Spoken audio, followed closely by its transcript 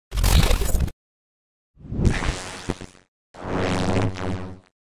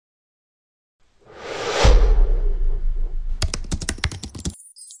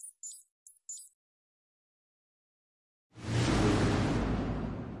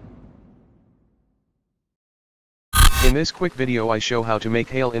In this quick video I show how to make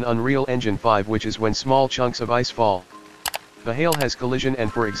hail in Unreal Engine 5, which is when small chunks of ice fall. The hail has collision, and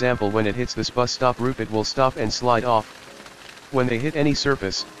for example when it hits this bus stop roof it will stop and slide off. When they hit any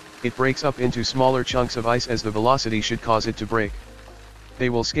surface, it breaks up into smaller chunks of ice as the velocity should cause it to break. They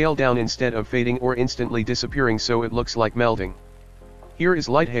will scale down instead of fading or instantly disappearing, so it looks like melting. Here is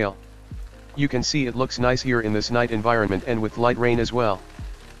light hail. You can see it looks nice here in this night environment and with light rain as well.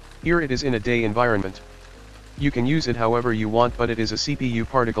 Here it is in a day environment. You can use it however you want, but it is a CPU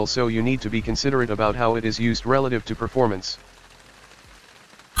particle, so you need to be considerate about how it is used relative to performance.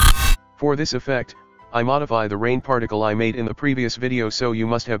 For this effect, I modify the rain particle I made in the previous video, so you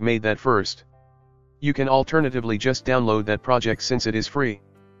must have made that first. You can alternatively just download that project since it is free.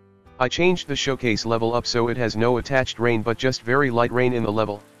 I changed the showcase level up so it has no attached rain but just very light rain in the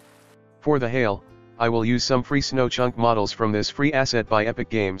level. For the hail, I will use some free snow chunk models from this free asset by Epic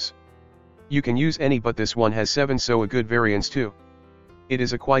Games. You can use any, but this one has 7, so a good variance too. It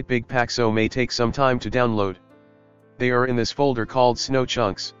is a quite big pack, so may take some time to download. They are in this folder called Snow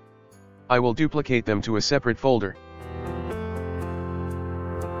Chunks. I will duplicate them to a separate folder.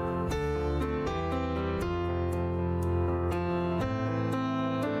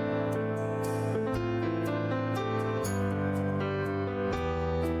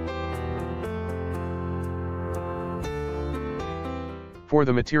 For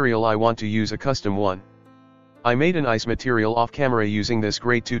the material I want to use a custom one. I made an ice material off camera using this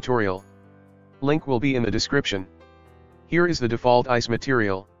great tutorial. Link will be in the description. Here is the default ice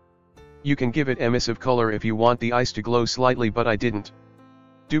material. You can give it emissive color if you want the ice to glow slightly, but I didn't.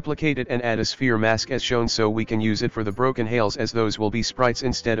 Duplicate it and add a sphere mask as shown, so we can use it for the broken hails, as those will be sprites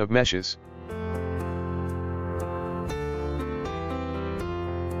instead of meshes.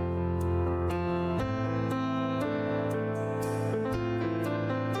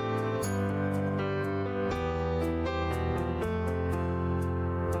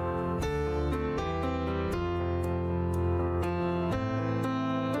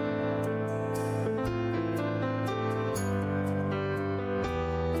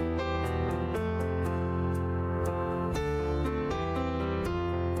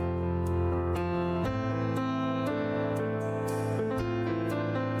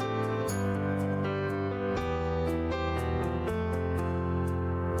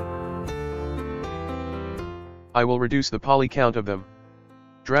 I will reduce the poly count of them.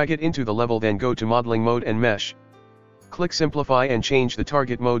 Drag it into the level, then go to modeling mode and mesh. Click simplify and change the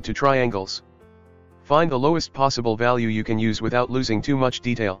target mode to triangles. Find the lowest possible value you can use without losing too much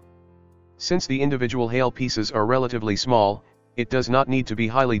detail. Since the individual hail pieces are relatively small, it does not need to be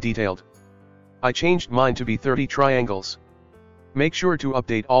highly detailed. I changed mine to be 30 triangles. Make sure to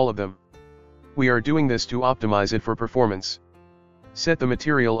update all of them. We are doing this to optimize it for performance. Set the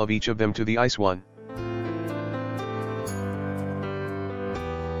material of each of them to the ice one.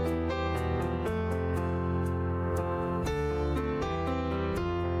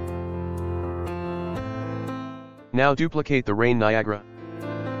 Now duplicate the rain Niagara.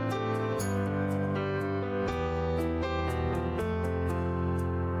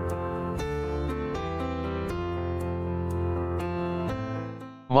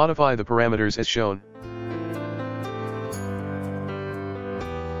 Modify the parameters as shown.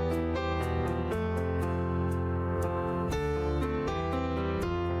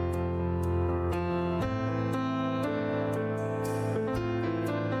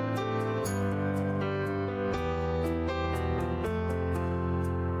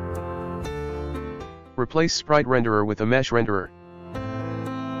 Replace sprite renderer with a mesh renderer.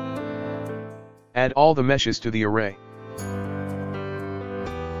 Add all the meshes to the array.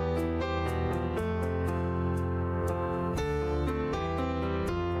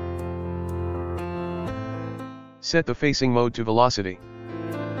 Set the facing mode to velocity.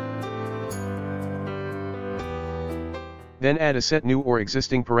 Then add a set new or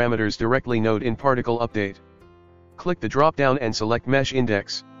existing parameters directly node in particle update. Click the drop down and select mesh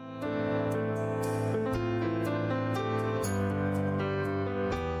index.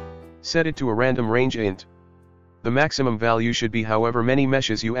 Set it to a random range int. The maximum value should be however many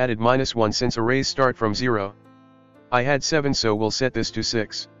meshes you added -1, since arrays start from 0. I had 7, so we'll set this to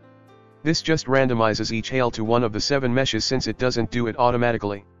 6. This just randomizes each hail to one of the 7 meshes, since it doesn't do it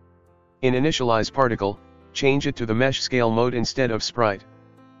automatically. In initialize particle, change it to the mesh scale mode instead of sprite.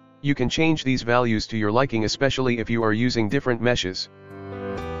 You can change these values to your liking, especially if you are using different meshes.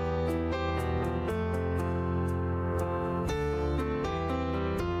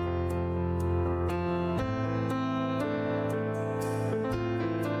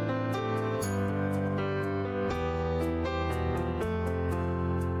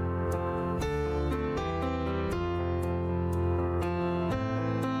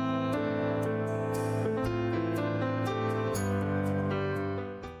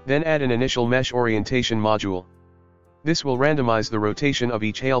 Then add an initial mesh orientation module. This will randomize the rotation of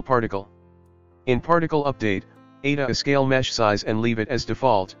each hail particle. In Particle Update, add a scale mesh size and leave it as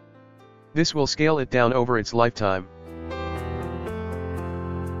default. This will scale it down over its lifetime.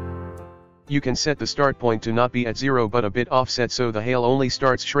 You can set the start point to not be at 0 but a bit offset so the hail only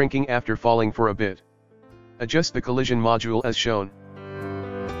starts shrinking after falling for a bit. Adjust the collision module as shown.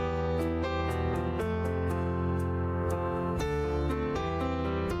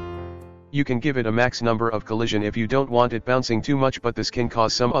 You can give it a max number of collision if you don't want it bouncing too much, but this can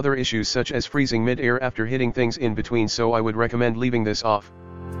cause some other issues such as freezing mid-air after hitting things in between, so I would recommend leaving this off.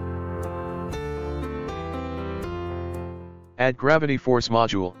 Add gravity force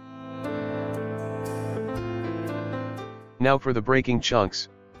module. Now for the braking chunks.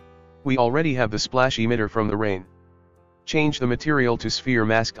 We already have the splash emitter from the rain. Change the material to sphere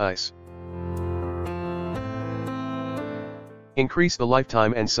masked ice. Increase the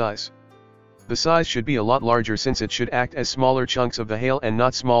lifetime and size. The size should be a lot larger since it should act as smaller chunks of the hail and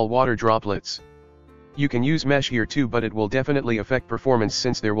not small water droplets. You can use mesh here too, but it will definitely affect performance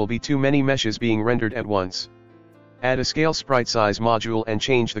since there will be too many meshes being rendered at once. Add a scale sprite size module and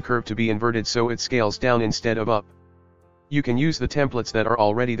change the curve to be inverted so it scales down instead of up. You can use the templates that are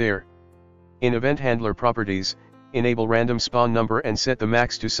already there. In Event Handler Properties, enable random spawn number and set the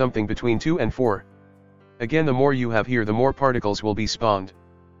max to something between 2 and 4. Again, the more you have here, the more particles will be spawned.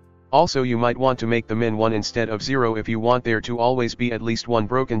 Also, you might want to make the min 1 instead of 0 if you want there to always be at least one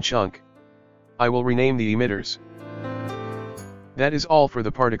broken chunk. I will rename the emitters. That is all for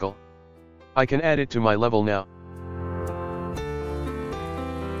the particle. I can add it to my level now.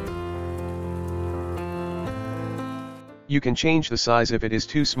 You can change the size if it is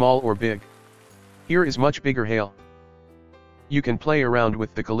too small or big. Here is much bigger hail. You can play around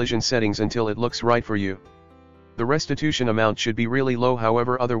with the collision settings until it looks right for you. The restitution amount should be really low,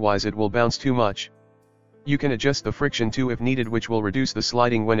 however, otherwise it will bounce too much. You can adjust the friction too if needed, which will reduce the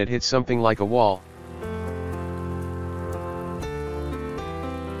sliding when it hits something like a wall.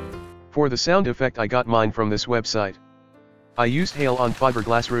 For the sound effect, I got mine from this website. I used hail on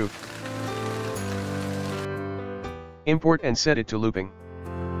fiberglass roof. Import and set it to looping.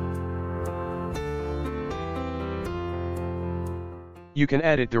 You can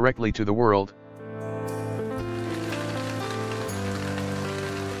add it directly to the world.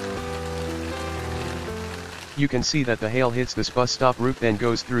 You can see that the hail hits this bus stop roof then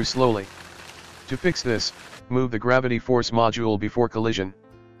goes through slowly. To fix this, move the gravity force module before collision.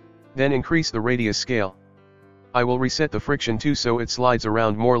 Then increase the radius scale. I will reset the friction too so it slides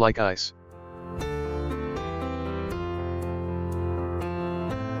around more like ice.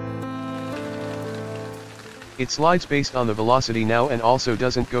 It slides based on the velocity now and also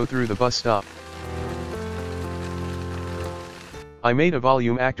doesn't go through the bus stop. I made a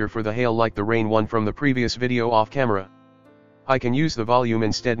volume actor for the hail like the rain one from the previous video off camera. I can use the volume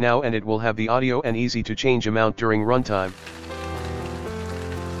instead now and it will have the audio and easy to change amount during runtime.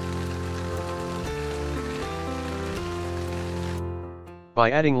 By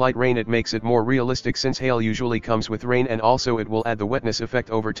adding light rain it makes it more realistic since hail usually comes with rain, and also it will add the wetness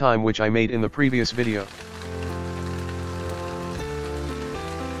effect over time, which I made in the previous video.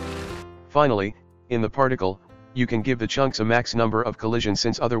 Finally, in the particle, you can give the chunks a max number of collision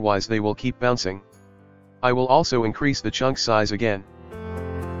since otherwise they will keep bouncing. I will also increase the chunk size again.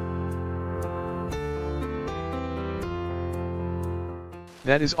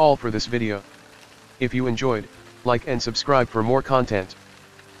 That is all for this video. If you enjoyed, like and subscribe for more content.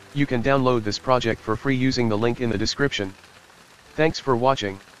 You can download this project for free using the link in the description. Thanks for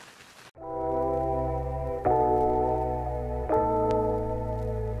watching.